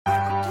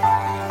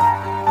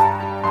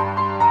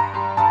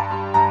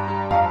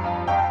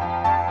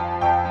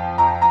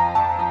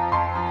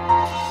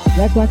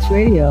Black Box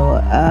Radio,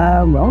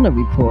 Rona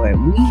Report.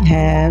 We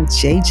have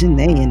Jay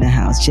Janae in the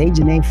house. Jay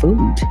Janae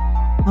Food.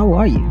 How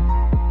are you?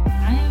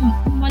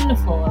 I'm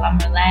wonderful. I'm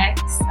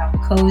relaxed. I'm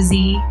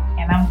cozy,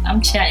 and I'm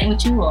chatting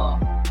with you all.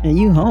 And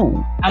you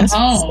home? That's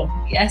home.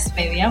 Yes,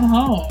 baby, I'm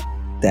home.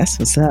 That's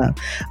what's up.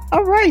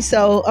 All right.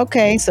 So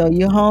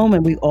you're home,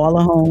 and we all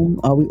are home,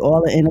 or we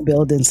all are in a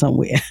building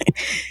somewhere,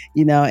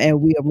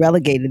 and we are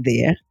relegated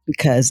there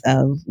because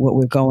of what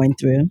we're going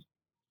through,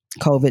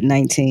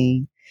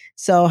 COVID-19.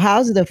 So how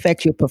does it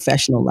affect your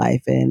professional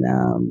life? And,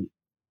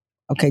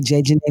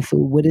 Jay Janae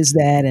Food, what is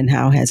that and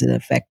how has it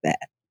affected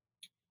that?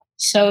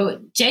 So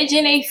Jay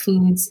Janae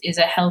Foods is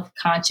a health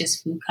conscious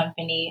food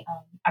company.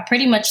 I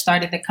pretty much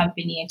started the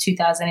company in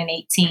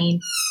 2018.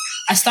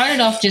 I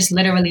started off just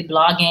literally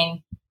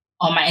blogging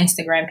on my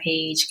Instagram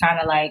page, kind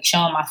of like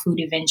showing my food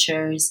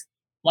adventures.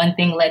 One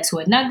thing led to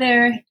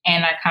another,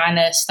 and I kind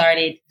of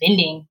started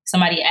vending.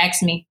 Somebody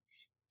asked me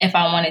if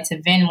I wanted to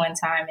vend one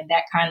time, and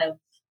that kind of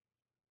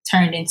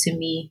turned into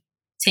me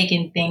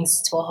taking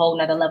things to a whole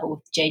nother level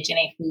with Jay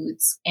Janae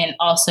Foods, and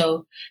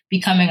also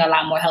becoming a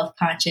lot more health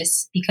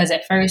conscious, because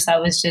at first I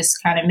was just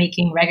kind of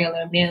making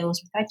regular meals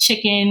with like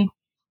chicken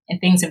and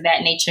things of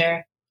that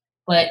nature.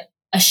 But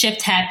a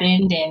shift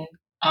happened, and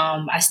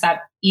I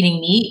stopped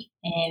eating meat,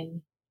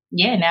 and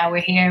now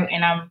we're here,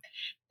 and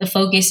the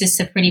focus is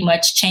to pretty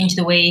much change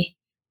the way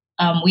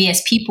we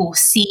as people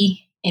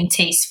see and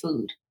taste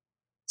food.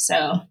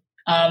 So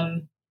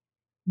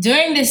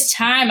during this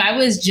time, I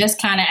was just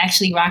kind of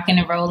actually rocking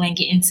and rolling,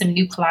 getting some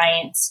new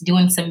clients,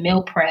 doing some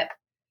meal prep.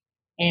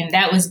 And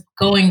that was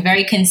going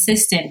very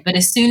consistent. But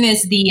as soon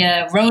as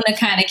the Rona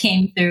kind of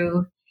came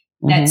through,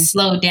 that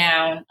slowed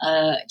down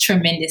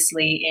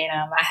tremendously. And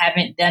I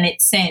haven't done it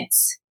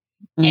since.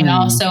 And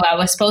also, I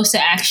was supposed to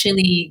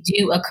actually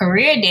do a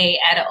career day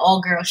at an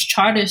all-girls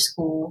charter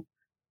school,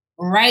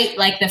 right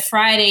like the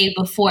Friday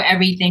before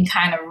everything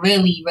kind of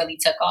really, really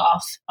took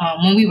off,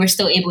 when we were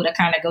still able to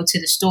kind of go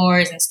to the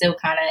stores and still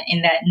kind of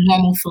in that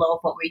normal flow of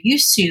what we're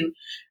used to.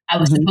 I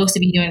was supposed to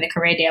be doing the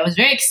career day. I was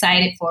very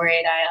excited for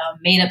it. I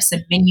made up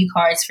some menu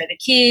cards for the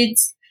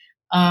kids,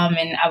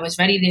 and I was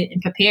ready to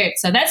and prepared.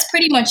 So that's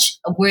pretty much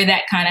where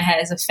that kind of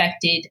has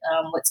affected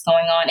what's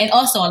going on. And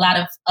also a lot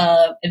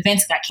of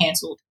events got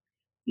canceled.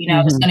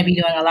 I was going to be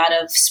doing a lot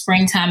of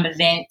springtime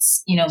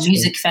events,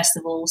 music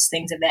festivals,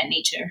 things of that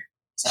nature.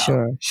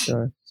 So.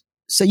 Sure.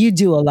 So you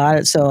do a lot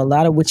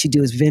of what you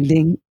do is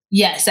vending?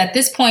 Yes. At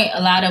this point,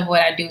 a lot of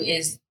what I do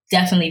is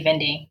definitely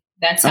vending.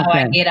 That's how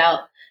I get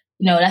out.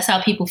 That's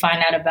how people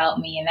find out about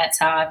me. And that's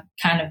how I've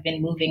kind of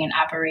been moving and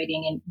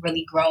operating and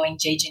really growing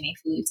Jay Janae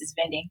Foods is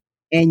vending.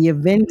 And you're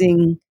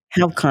vending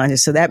health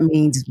conscious. So that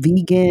means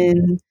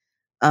vegan.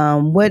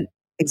 What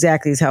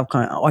exactly is health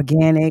conscious?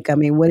 Organic? I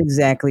mean, what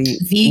exactly?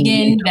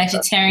 Vegan,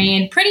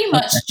 vegetarian, pretty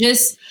much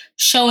just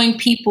showing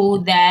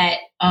people that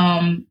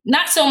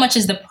not so much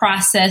as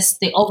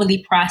the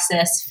overly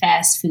processed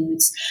fast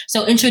foods.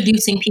 So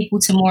introducing people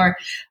to more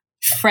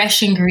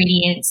fresh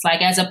ingredients,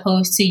 like as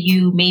opposed to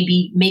you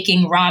maybe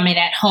making ramen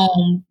at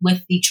home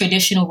with the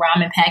traditional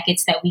ramen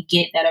packets that we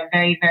get that are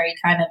very, very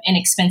kind of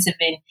inexpensive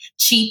and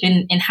cheap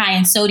and high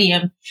in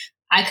sodium.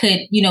 I could,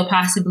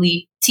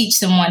 possibly teach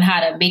someone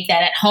how to make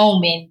that at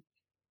home and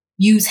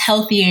use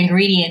healthier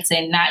ingredients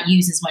and not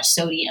use as much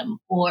sodium,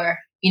 or,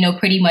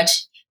 pretty much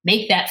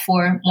make that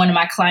for one of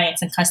my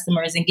clients and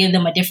customers and give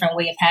them a different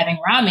way of having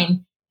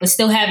ramen, but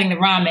still having the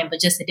ramen, but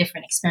just a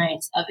different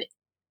experience of it.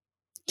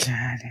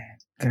 Got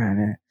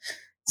it.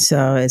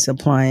 So it's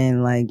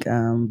applying like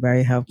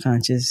very health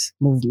conscious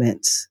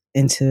movements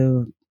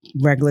into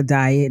regular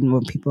diet and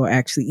what people are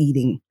actually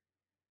eating.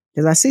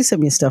 Because I see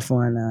some of your stuff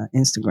on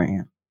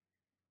Instagram.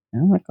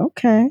 And I'm like,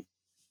 okay, I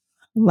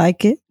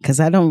like it, because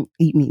I don't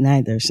eat meat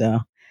neither. So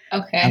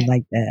okay, I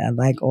like that.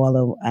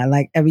 I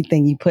like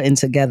everything you put in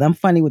together. I'm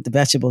funny with the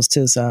vegetables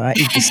too. So I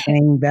eat the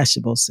same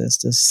vegetables,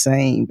 the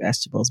same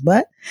vegetables,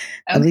 but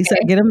at least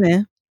I get them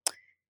in.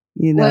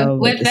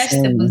 What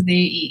vegetables do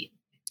you eat?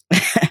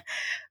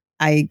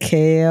 I eat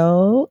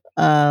kale.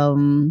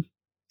 Hold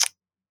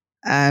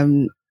on.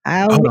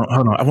 I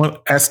want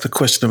to ask the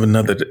question of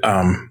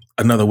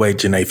another way,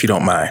 Janae, if you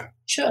don't mind.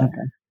 Sure.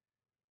 Okay.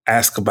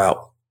 Ask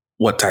about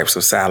what types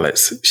of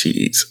salads she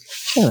eats.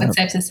 Sure. What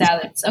types of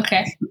salads?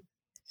 Okay.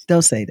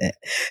 Don't say that.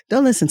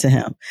 Don't listen to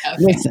him. Okay.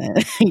 Listen,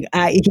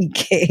 I eat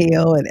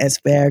kale and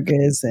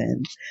asparagus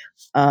and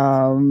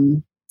I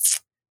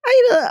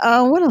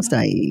eat what else do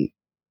I eat?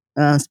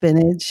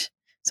 Spinach.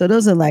 So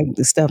those are like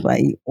the stuff I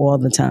eat all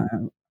the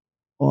time.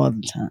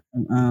 What's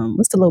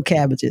the little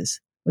cabbages?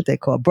 What they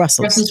call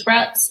Brussels. Brussels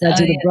sprouts. I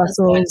do the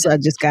Brussels. I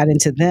just got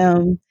into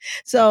them.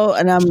 So,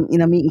 and I'm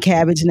eating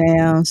cabbage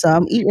now. So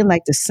I'm eating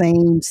like the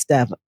same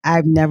stuff.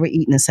 I've never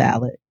eaten a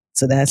salad.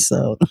 So that's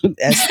what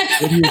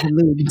he was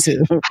alluding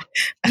to.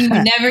 You've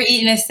never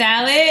eaten a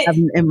salad?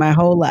 In my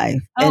whole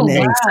life. Oh, and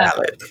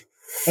wow.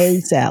 A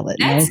salad.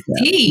 That's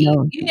deep.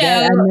 No,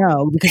 I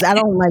know, because I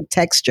don't like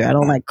texture. I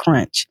don't like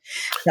crunch.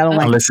 I don't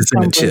like unless it's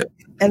in a chip.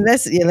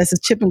 Unless it's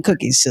chip and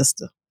cookies,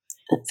 sister.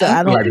 So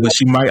I don't. Right, but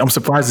she might. I'm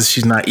surprised that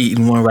she's not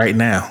eating one right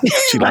now.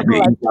 She like to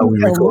eat while we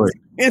record.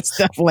 and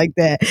stuff like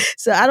that.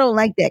 So I don't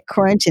like that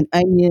crunch and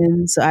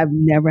onions. So I've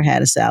never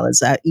had a salad.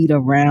 So I eat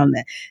around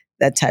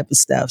that type of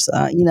stuff. So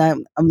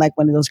I'm like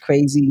one of those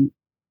crazy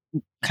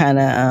kind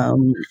of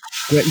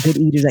good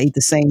eaters. I eat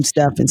the same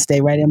stuff and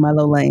stay right in my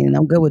little lane, and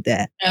I'm good with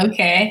that.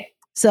 Okay.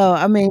 So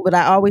but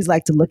I always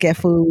like to look at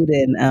food,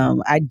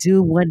 and I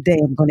do. One day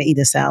I'm going to eat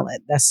a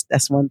salad. That's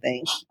one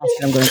thing I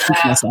said I'm going to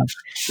teach myself.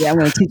 Yeah, I'm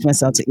going to teach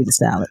myself to eat a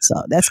salad.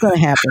 So that's going to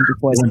happen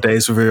before. One day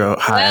is real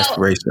high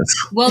aspirations.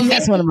 Well,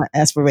 that's one of my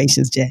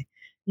aspirations, Jay.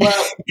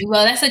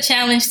 Well, that's a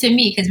challenge to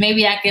me because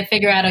maybe I can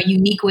figure out a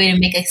unique way to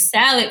make a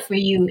salad for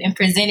you and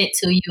present it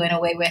to you in a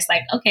way where it's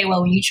like, okay,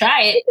 well, when you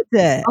try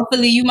it,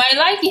 hopefully you might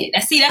like it.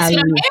 That's what I'm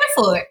here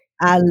for.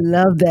 I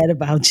love that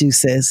about you,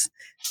 sis.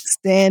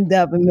 Stand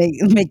up and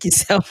make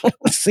yourself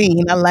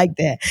seen. I like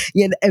that.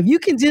 Yeah, if you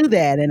can do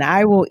that, and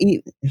I will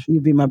eat.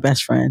 You'll be my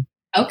best friend.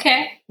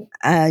 Okay.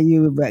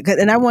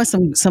 And I want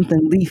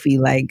something leafy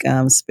like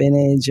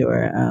spinach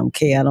or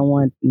kale. I don't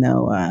want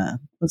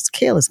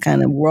kale is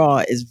kind of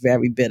raw. Is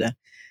very bitter.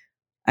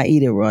 I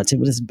eat it raw too,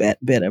 but it's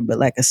bitter. But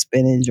like a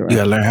spinach or you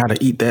gotta learn how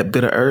to eat that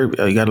bitter herb.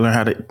 You gotta learn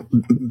how to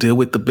deal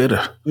with the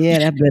bitter. Yeah,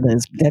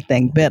 that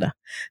thing bitter.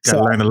 You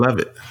gotta learn to love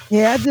it.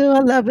 Yeah, I do. I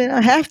love it.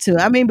 I have to.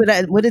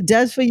 But what it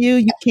does for you,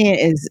 you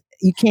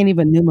can't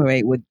even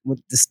enumerate what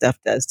the stuff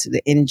does to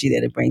the energy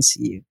that it brings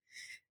to you.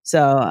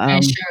 So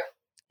sure.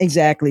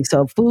 Exactly.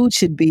 So food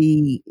should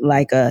be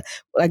like a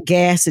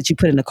gas that you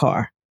put in the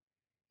car.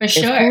 For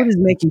sure. If food is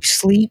making you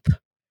sleep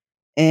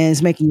and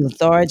it's making you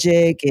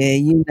lethargic,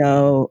 and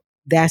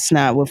that's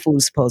not what food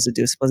is supposed to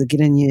do. It's supposed to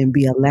get in you and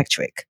be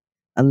electric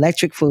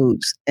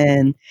foods.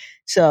 And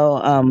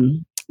so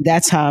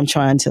that's how I'm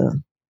trying to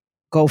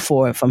go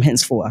for it from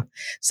henceforth.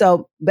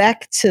 So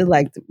back to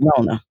like the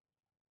Rona.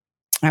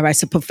 All right.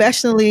 So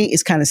professionally,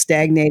 it's kind of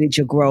stagnated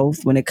your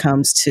growth when it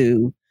comes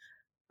to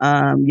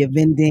your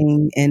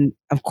vending and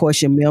of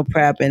course your meal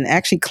prep and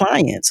actually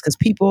clients, because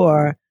people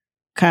are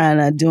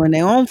kind of doing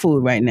their own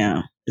food right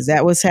now. Is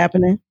that what's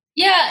happening?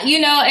 Yeah,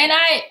 and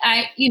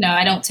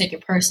I don't take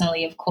it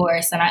personally, of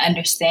course, and I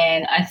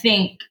understand. I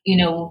think,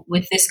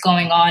 with this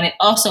going on, it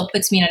also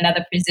puts me in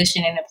another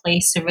position and a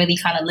place to really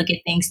kind of look at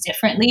things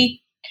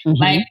differently.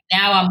 Mm-hmm. Like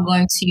now I'm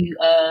going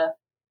to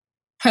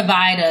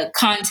provide a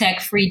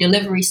contact-free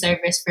delivery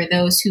service for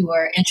those who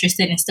are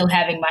interested in still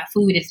having my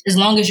food. As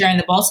long as you're in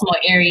the Baltimore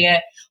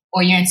area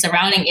or you're in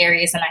surrounding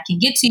areas and I can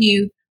get to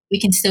you, we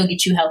can still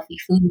get you healthy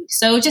food.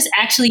 So just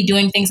actually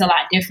doing things a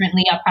lot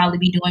differently. I'll probably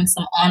be doing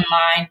some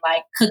online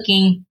like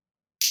cooking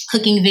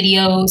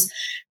videos,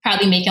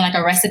 probably making like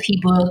a recipe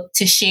book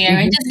to share,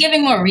 and just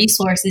giving more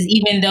resources,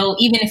 even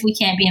if we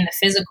can't be in the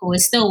physical,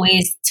 it's still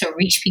ways to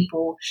reach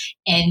people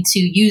and to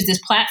use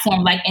this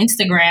platform like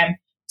Instagram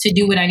to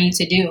do what I need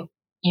to do,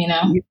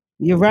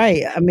 You're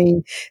right.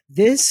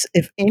 This,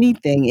 if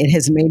anything, it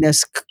has made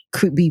us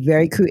be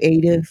very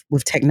creative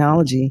with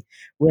technology,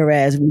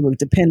 whereas we would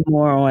depend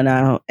more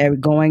on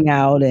going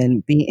out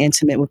and being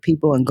intimate with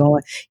people and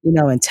going,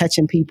 and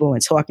touching people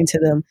and talking to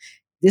them.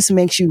 This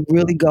makes you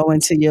really go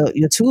into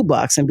your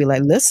toolbox and be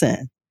like,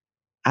 listen,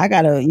 I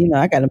gotta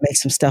make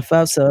some stuff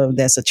up so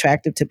that's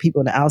attractive to people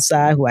on the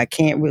outside who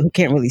can't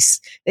really,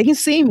 they can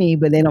see me,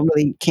 but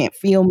they can't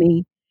feel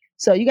me.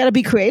 So you got to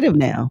be creative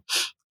now,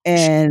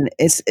 and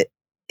it's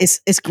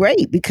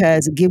great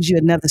because it gives you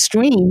another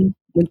stream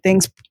when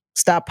things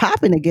stop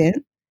popping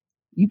again.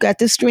 You got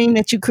this stream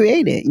that you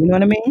created. You know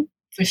what I mean?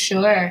 For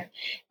sure.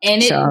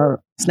 And so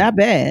it's not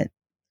bad.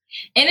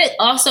 And it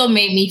also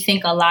made me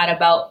think a lot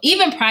about,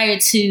 even prior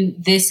to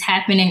this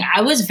happening,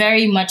 I was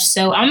very much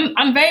so,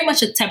 I'm very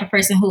much a type of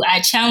person who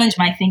I challenge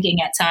my thinking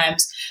at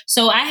times.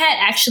 So I had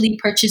actually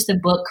purchased a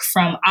book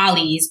from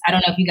Ollie's. I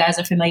don't know if you guys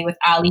are familiar with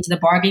Ollie's, the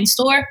bargain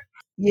store.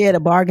 Yeah,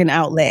 the bargain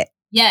outlet.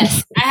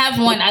 Yes, I have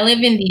one. I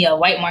live in the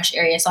White Marsh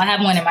area, so I have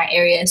one in my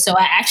area. So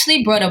I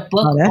actually brought a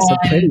book. Oh, that's a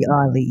pretty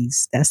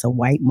Ollie's. That's a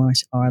White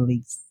Marsh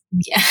Ollie's.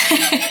 Yeah.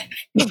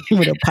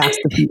 With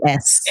apostrophe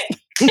S.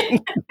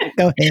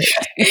 Go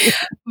ahead.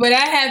 But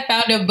I had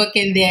found a book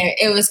in there.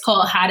 It was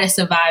called How to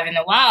Survive in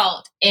the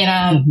Wild.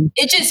 And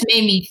it just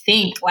made me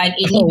think, like,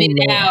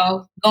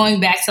 now, going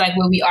back to like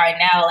where we are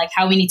now, like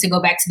how we need to go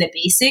back to the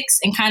basics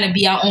and kind of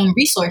be our own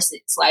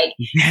resources. Like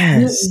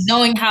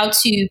knowing how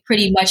to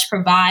pretty much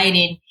provide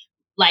and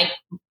like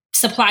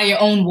supply your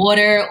own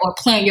water or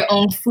plant your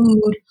own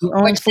food. Your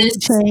own food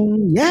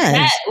chain.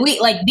 Yes.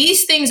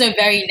 These things are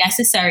very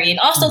necessary. And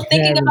also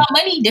thinking about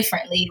money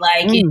differently.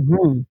 Like,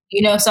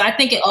 so I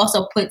think it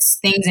also puts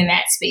things in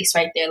that space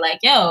right there. Like,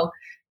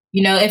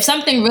 if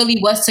something really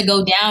was to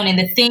go down and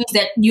the things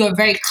that you're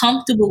very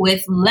comfortable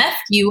with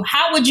left you,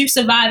 how would you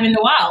survive in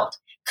the wild?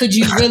 Could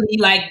you really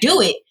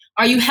do it?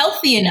 Are you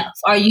healthy enough?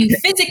 Are you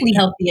physically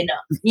healthy enough?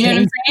 You know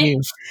what I'm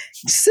saying?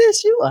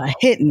 Sis, you are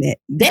hitting it.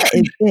 That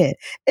is it.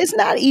 It's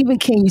not even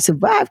can you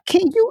survive.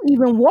 Can you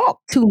even walk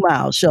 2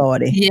 miles,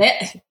 shorty?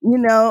 Yeah.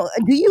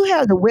 Do you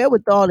have the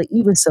wherewithal to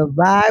even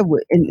survive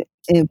in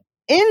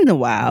the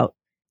wild?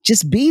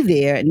 Just be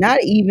there, not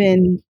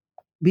even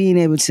being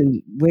able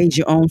to raise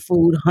your own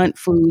food, hunt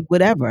food,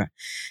 whatever.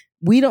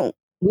 We don't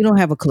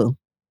have a clue.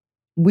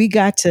 we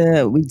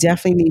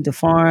definitely need to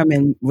farm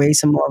and raise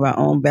some more of our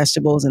own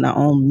vegetables and our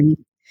own meat.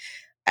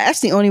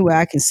 That's the only way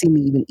I can see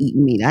me even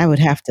eating meat. I would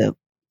have to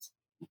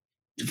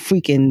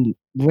freaking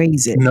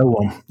raise it. Know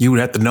them. You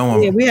would have to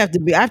know them. Yeah,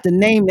 I have to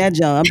name that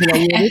John. I'm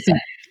like, yeah,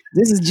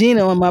 this is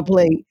Gina on my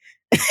plate.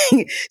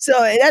 So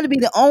that'd be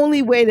the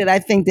only way that I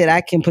think that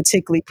I can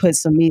particularly put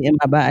some meat in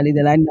my body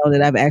that I know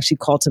that I've actually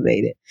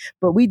cultivated.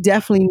 But we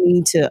definitely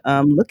need to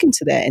look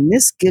into that. And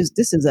this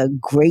is a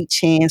great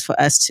chance for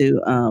us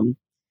to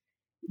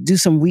do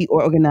some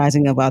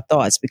reorganizing of our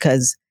thoughts,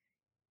 because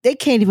they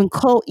can't even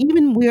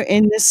even we're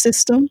in this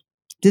situation,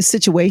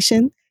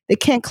 they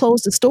can't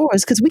close the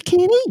stores because we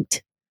can't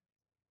eat.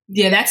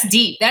 Yeah, that's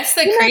deep. That's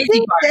the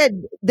crazy part.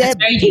 That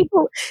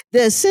people,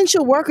 the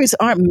essential workers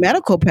aren't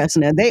medical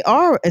personnel. They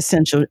are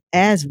essential,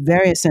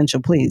 very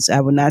essential. Please,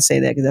 I would not say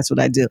that because that's what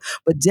I do.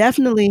 But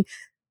definitely,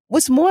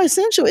 what's more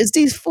essential is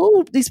these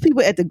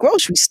people at the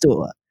grocery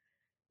store,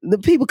 the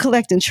people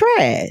collecting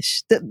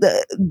trash.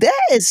 That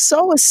is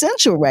so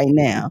essential right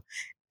now,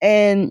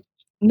 and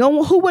no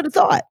one, who would have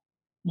thought?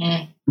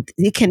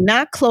 You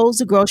cannot close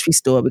the grocery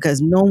store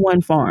because no one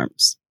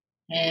farms.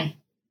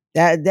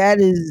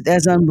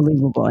 That's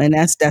unbelievable, and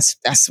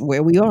that's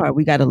where we are.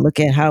 We got to look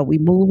at how we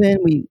move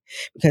in.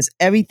 Because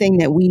everything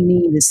that we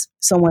need is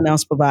someone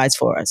else provides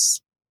for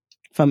us,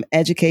 from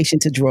education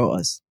to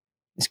drawers.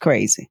 It's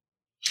crazy.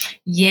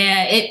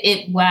 Yeah,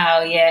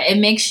 wow, yeah, it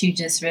makes you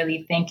just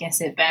really think and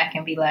sit back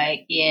and be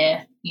like,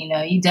 yeah,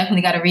 you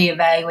definitely got to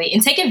reevaluate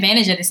and take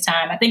advantage of this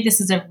time. I think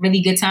this is a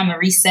really good time to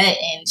reset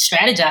and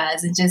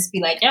strategize and just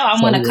be like, yo,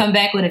 I want to come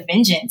back with a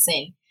vengeance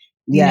and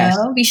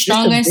be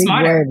stronger and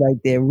smarter. Word right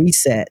there,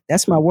 reset.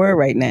 That's my word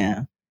right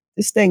now.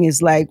 This thing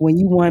is like when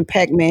you won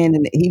Pac-Man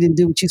and he didn't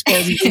do what you're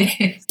supposed to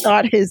do.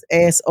 Start his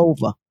ass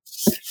over.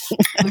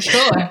 For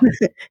sure.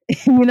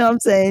 You know what I'm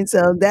saying?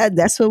 So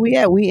that's where we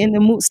at. We in the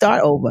mood,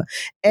 start over.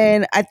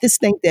 And I just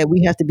think that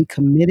we have to be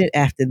committed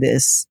after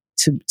this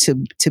to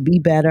be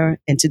better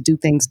and to do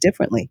things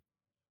differently.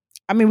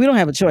 I mean, we don't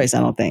have a choice,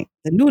 I don't think.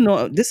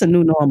 This is a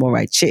new normal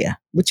right here.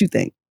 What you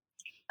think?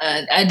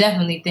 I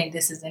definitely think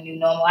this is a new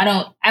normal. I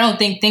don't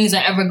think things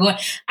are ever going.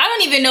 I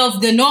don't even know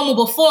if the normal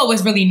before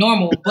was really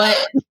normal,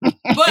 but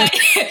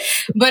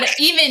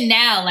even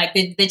now, like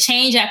the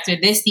change after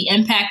this, the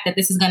impact that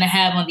this is going to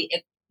have on the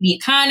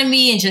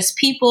economy and just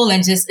people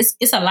and just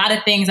it's a lot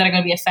of things that are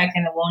going to be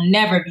affecting that will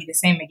never be the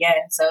same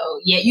again.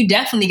 So yeah, you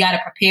definitely got to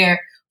prepare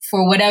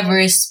for whatever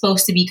is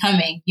supposed to be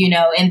coming,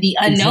 and the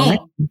unknown.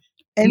 Exactly.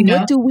 And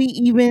what do we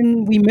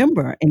even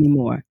remember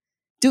anymore?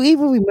 Do we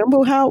even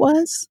remember how it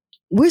was?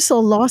 We're so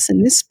lost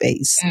in this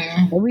space.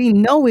 And we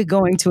know we're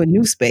going to a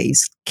new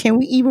space. Can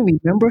we even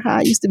remember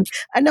how it used to be?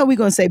 I know we're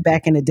going to say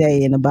back in the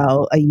day in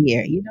about a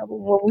year, but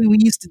what we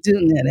used to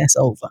do, that's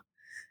over.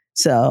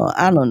 So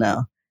I don't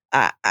know.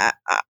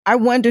 I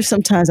wonder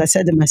sometimes. I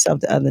said to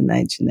myself the other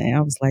night, Janae,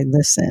 I was like,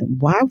 listen,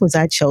 why was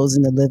I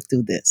chosen to live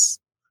through this?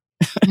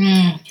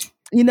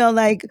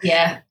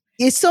 Yeah.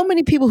 It's so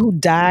many people who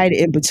died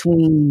in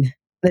between,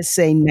 let's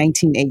say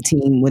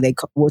 1918,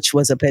 which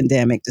was a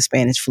pandemic, the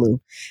Spanish flu,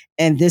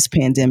 and this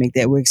pandemic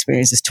that we're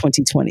experiencing is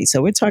 2020.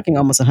 So we're talking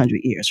almost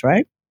 100 years,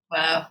 right?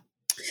 Wow.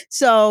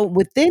 So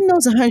within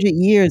those 100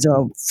 years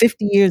or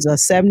 50 years or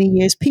 70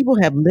 years, people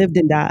have lived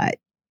and died.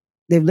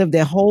 They've lived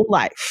their whole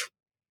life,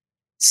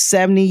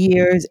 70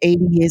 years,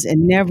 80 years,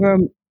 and never,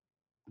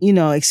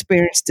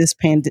 experienced this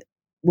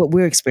what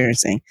we're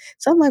experiencing.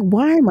 So I'm like,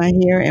 why am I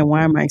here and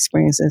why am I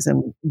experiencing this?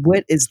 And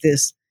what is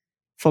this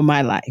for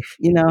my life?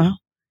 No,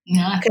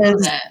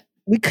 because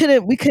we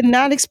could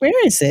not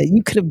experience it.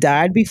 You could have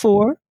died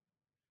before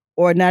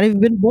or not even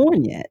been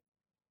born yet.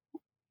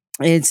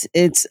 I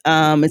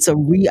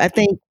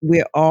think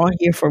we're all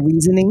here for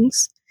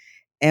reasonings,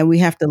 and we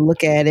have to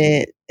look at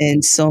it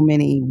in so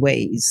many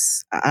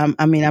ways.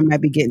 I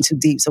might be getting too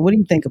deep. So what do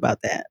you think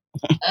about that?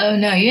 Oh,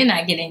 no, you're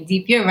not getting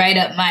deep. You're right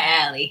up my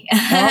alley.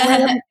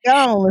 Let's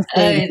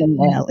stay in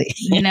the alley.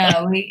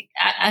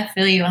 I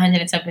feel you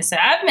 110%.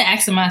 I've been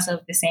asking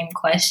myself the same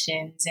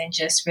questions and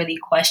just really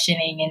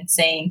questioning and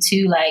saying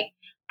too, like,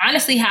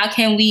 honestly, how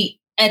can we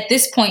at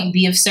this point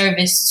be of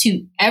service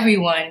to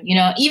everyone?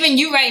 Even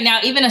you right now,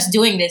 even us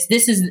doing this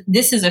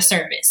is a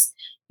service.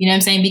 You know what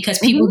I'm saying? Because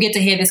people get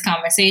to hear this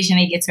conversation,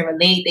 they get to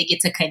relate, they get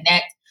to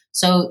connect.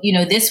 So,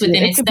 this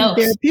within itself,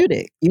 could be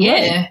therapeutic.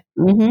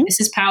 This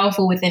is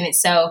powerful within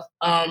itself.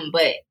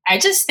 But I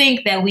just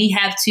think that we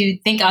have to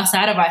think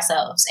outside of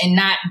ourselves and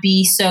not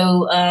be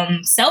so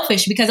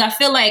selfish, because I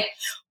feel like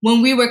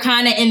when we were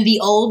kind of in the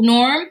old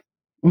norm,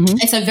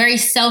 it's a very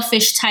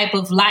selfish type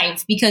of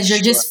life, because you're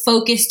just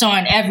focused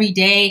on every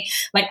day.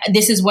 Like,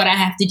 this is what I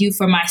have to do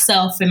for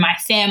myself and my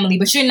family,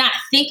 but you're not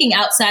thinking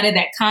outside of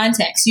that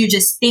context. You're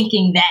just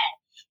thinking that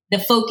the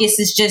focus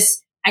is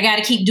just, I got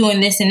to keep doing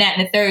this and that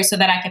and the third so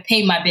that I can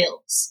pay my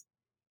bills.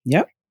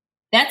 Yep.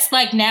 That's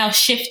like now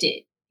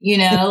shifted,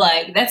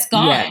 like that's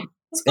gone. Yeah,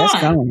 it's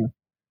gone.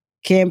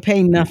 Can't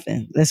pay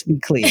nothing. Let's be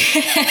clear.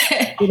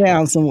 Go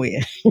down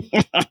somewhere.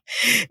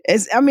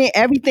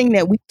 Everything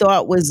that we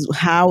thought was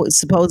how it's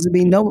supposed to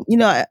be. No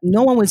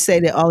one would say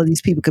that all of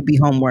these people could be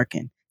home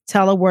working.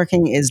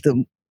 teleworking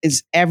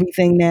is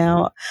everything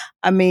now.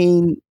 I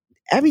mean,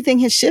 everything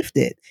has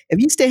shifted. If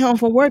you stay home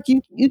from work,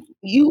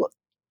 you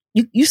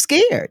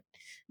scared.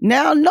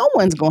 Now no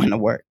one's going to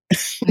work.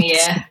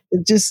 Yeah.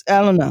 Just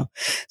I don't know.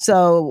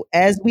 So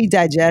as we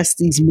digest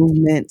these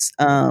movements,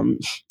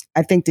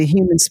 I think the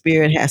human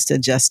spirit has to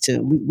adjust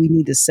too. We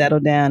need to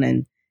settle down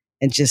and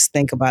just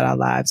think about our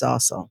lives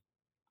also.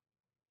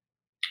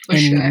 For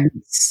sure.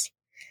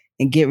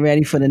 And get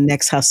ready for the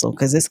next hustle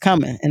because it's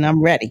coming and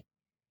I'm ready.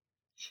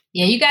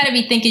 Yeah, you got to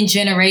be thinking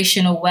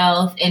generational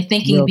wealth and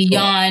thinking Real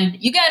beyond.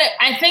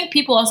 I think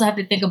people also have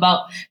to think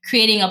about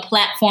creating a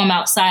platform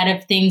outside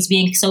of things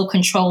being so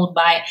controlled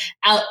by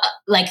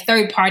like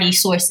third party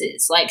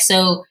sources. Like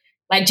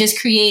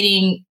just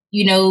creating,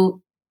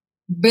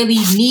 really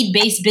need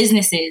based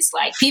businesses,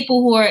 like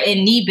people who are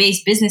in need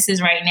based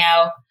businesses right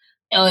now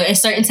in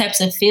certain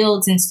types of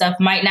fields and stuff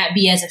might not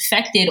be as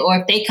affected, or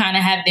if they kind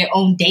of have their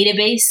own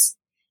database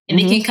and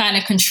they can kind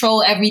of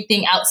control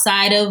everything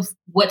outside of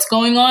what's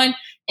going on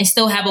and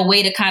still have a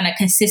way to kind of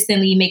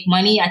consistently make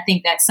money. I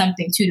think that's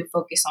something too to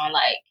focus on,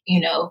 like,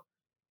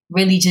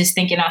 really just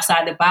thinking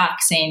outside the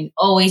box and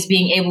always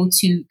being able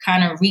to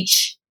kind of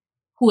reach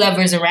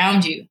whoever's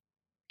around you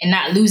and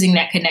not losing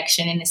that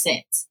connection in a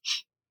sense.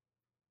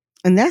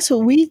 And that's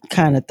what we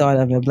kind of thought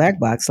of at Black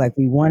Box. Like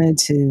we wanted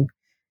to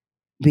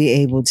be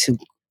able to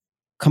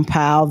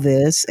compile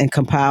this and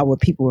compile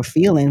what people were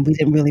feeling. We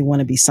didn't really want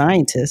to be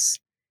scientists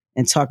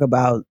and talk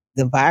about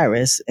the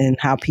virus and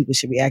how people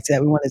should react to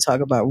that. We wanted to talk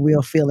about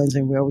real feelings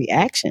and real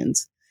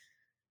reactions.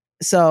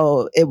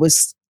 So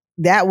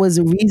that was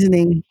a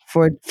reasoning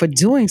for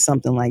doing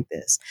something like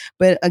this.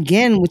 But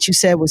again, what you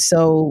said was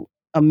so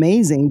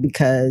amazing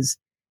because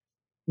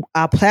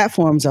our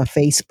platforms are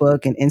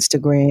Facebook and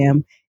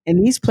Instagram,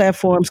 and these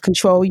platforms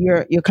control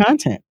your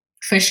content.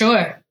 For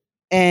sure.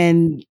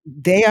 And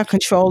they are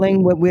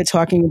controlling what we're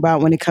talking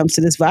about when it comes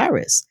to this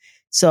virus.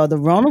 So the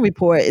Rona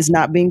report is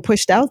not being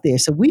pushed out there.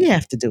 So we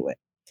have to do it.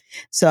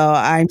 So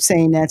I'm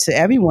saying that to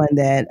everyone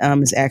that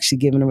is actually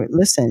giving it.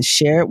 Listen,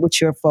 share it with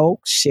your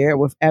folks, share it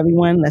with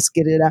everyone. Let's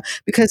get it out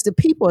because the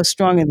people are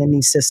stronger than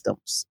these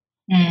systems.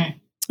 Mm.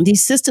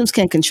 These systems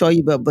can control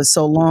you, but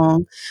so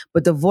long.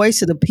 But the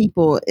voice of the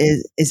people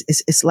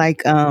is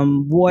like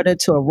water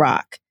to a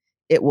rock.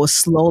 It will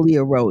slowly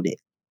erode it.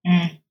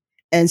 Mm.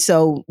 And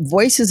so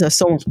voices are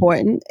so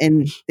important,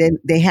 and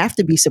they have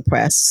to be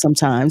suppressed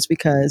sometimes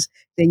because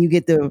then you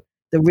get the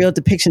real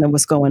depiction of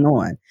what's going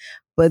on.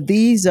 But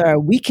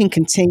we can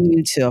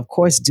continue to, of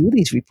course, do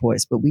these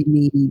reports, but we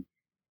need,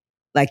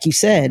 like you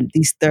said,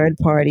 these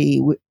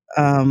third-party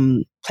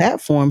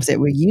platforms that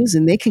we're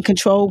using. They can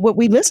control what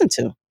we listen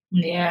to.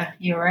 Yeah,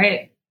 you're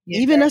right.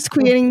 Even us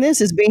creating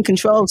this is being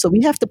controlled, so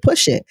we have to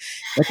push it.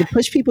 We have to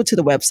push people to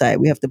the website.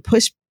 We have to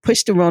push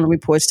the Rona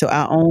reports to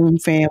our own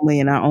family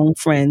and our own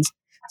friends,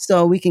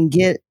 so we can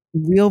get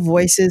real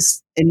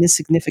voices in this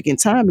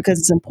significant time because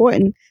it's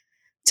important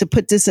to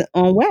put this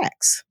on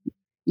wax.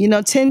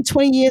 10,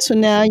 20 years from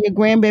now, your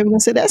grandbaby going to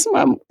say, that's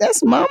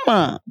my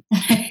mom.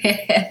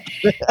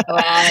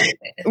 Wow.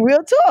 Real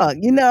talk,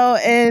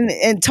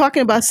 and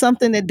talking about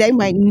something that they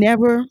might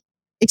never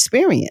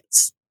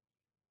experience.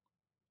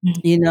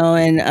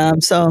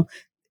 And so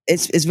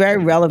it's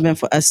very relevant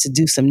for us to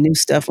do some new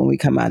stuff when we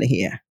come out of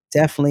here.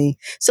 Definitely.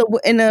 So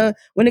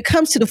when it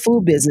comes to the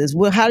food business,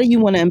 well, how do you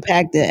want to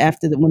impact it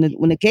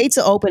when the gates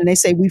are open and they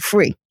say we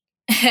free?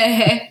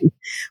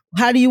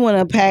 How do you want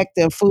to impact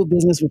the food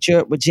business with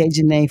J.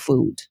 Janae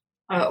Food?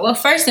 Well,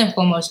 first and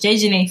foremost, J.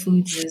 Janae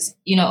Foods is,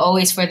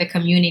 always for the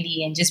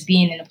community and just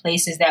being in the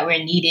places that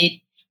we're needed.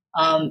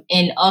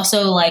 And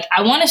also, I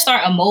want to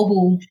start a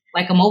mobile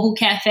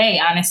cafe,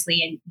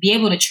 honestly, and be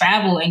able to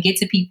travel and get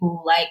to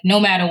people, no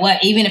matter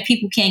what, even if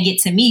people can't get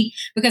to me,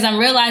 because I'm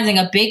realizing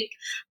a big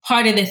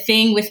part of the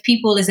thing with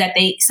people is that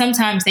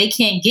sometimes they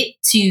can't get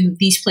to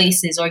these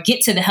places or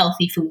get to the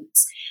healthy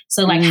foods.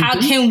 So how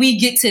can we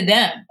get to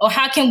them, or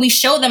how can we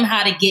show them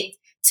how to get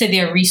to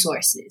their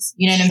resources?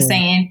 You know what I'm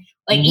saying?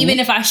 Even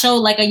if I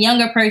show a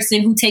younger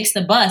person who takes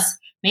the bus,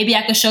 maybe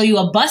I could show you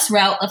a bus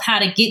route of how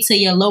to get to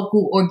your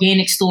local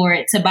organic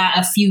store to buy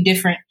a few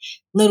different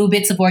little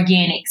bits of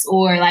organics,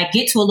 or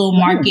get to a little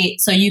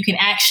market so you can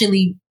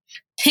actually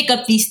pick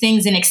up these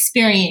things and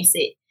experience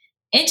it.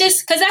 And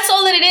just because that's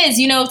all that it is,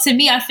 to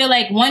me, I feel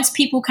like once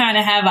people kind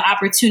of have an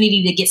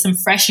opportunity to get some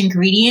fresh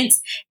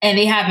ingredients and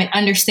they have an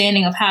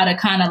understanding of how to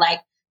kind of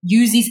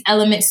use these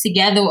elements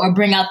together or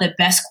bring out the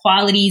best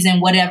qualities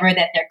in whatever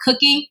that they're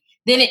cooking,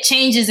 then it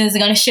changes and it's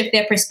going to shift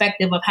their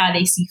perspective of how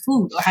they see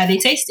food or how they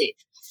taste it.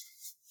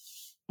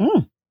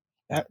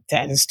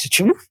 That is the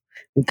truth,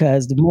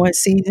 because the more it's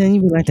seasoned,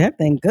 you be like, that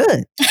thing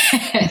good.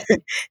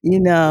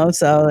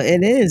 So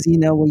it is,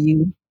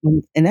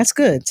 and that's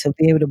good to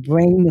be able to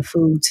bring the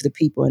food to the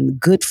people, and the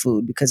good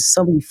food, because there's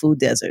so many food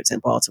deserts in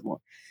Baltimore.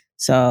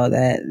 So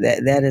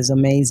that is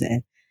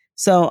amazing.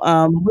 So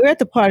we're at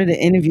the part of the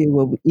interview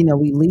where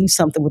we leave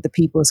something with the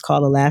people. It's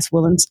called the Last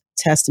Will and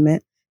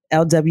Testament,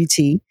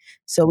 LWT.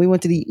 So we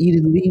want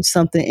you to leave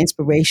something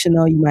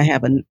inspirational. You might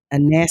have a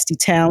nasty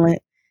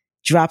talent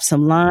drop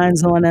some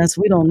lines on us.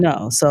 We don't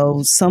know.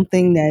 So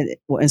something that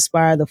will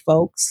inspire the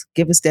folks.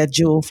 Give us that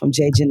jewel from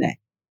J. Janae.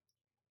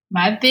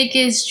 My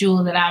biggest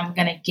jewel that I'm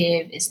going to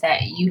give is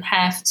that you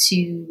have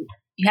to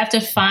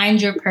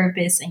find your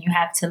purpose and you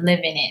have to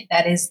live in it.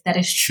 That is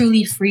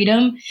truly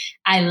freedom.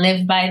 I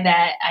live by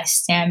that. I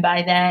stand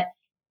by that.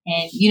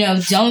 And,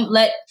 don't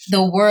let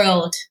the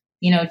world,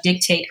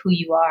 dictate who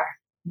you are.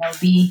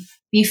 Be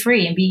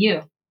free and be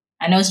you.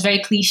 I know it's very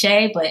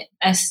cliche, but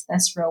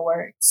that's real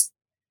words.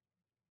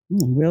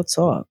 Real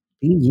talk.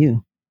 Be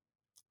you.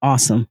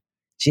 Awesome.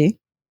 G?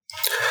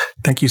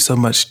 Thank you so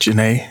much,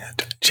 Janae,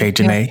 J.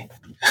 Janae,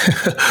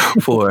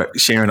 for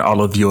sharing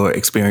all of your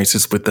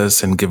experiences with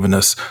us and giving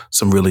us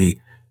some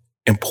really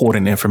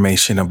important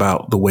information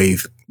about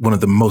one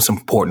of the most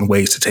important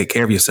ways to take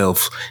care of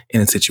yourself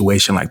in a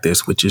situation like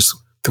this, which is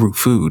through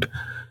food.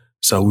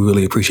 So we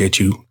really appreciate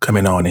you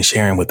coming on and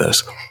sharing with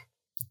us.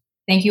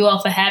 Thank you all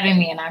for having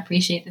me, and I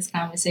appreciate this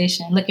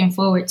conversation. Looking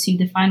forward to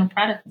the final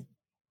product.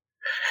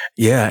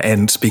 Yeah,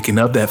 and speaking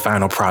of that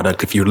final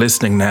product, if you're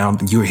listening now,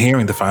 you're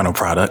hearing the final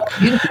product.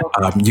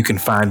 You can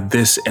find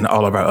this and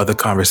all of our other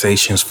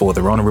conversations for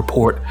the Rona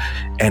Report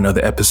and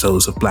other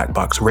episodes of Black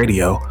Box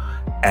Radio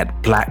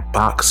at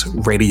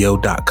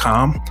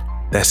blackboxradio.com.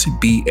 That's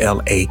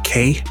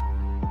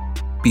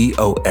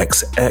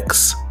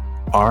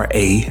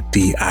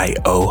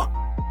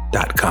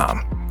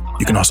BLAKBOXXRADIO.com.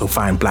 You can also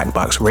find Black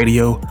Box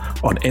Radio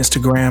on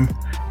Instagram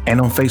and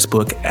on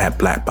Facebook at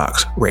Black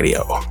Box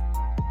Radio.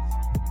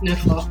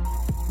 Beautiful.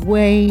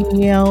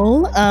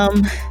 Well,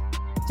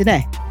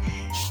 Janae,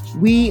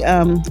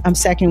 I'm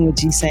second with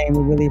G saying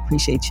we really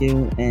appreciate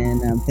you,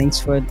 and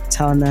thanks for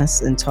telling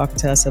us and talking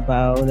to us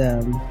about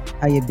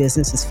how your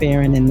business is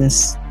faring in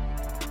this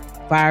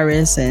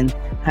virus and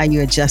how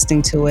you're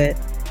adjusting to it.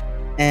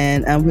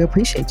 And we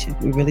appreciate you.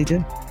 We really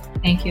do.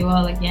 Thank you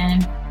all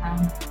again.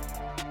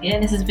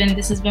 This has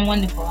been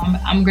wonderful.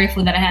 I'm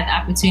grateful that I had the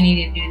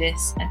opportunity to do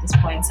this at this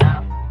point in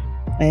time.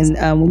 And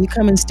when you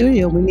come in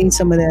studio, we need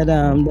some of that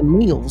the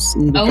meals.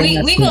 We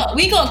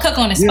gonna cook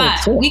on the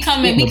spot. We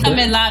come in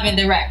live and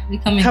direct. We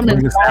come in coming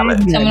on the spot.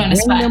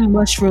 Bring the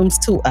mushrooms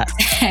to us.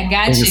 I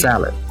got you. Bring the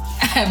salad.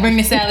 Bring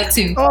the salad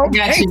too. Oh,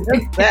 got you.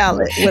 The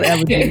salad,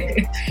 whatever.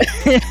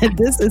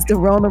 This is the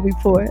Rona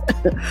Report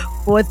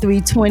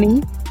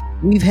 4320.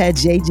 We've had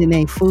J.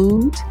 Janae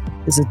Food.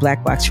 This is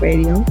Black Box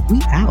Radio.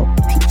 We out.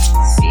 Peace.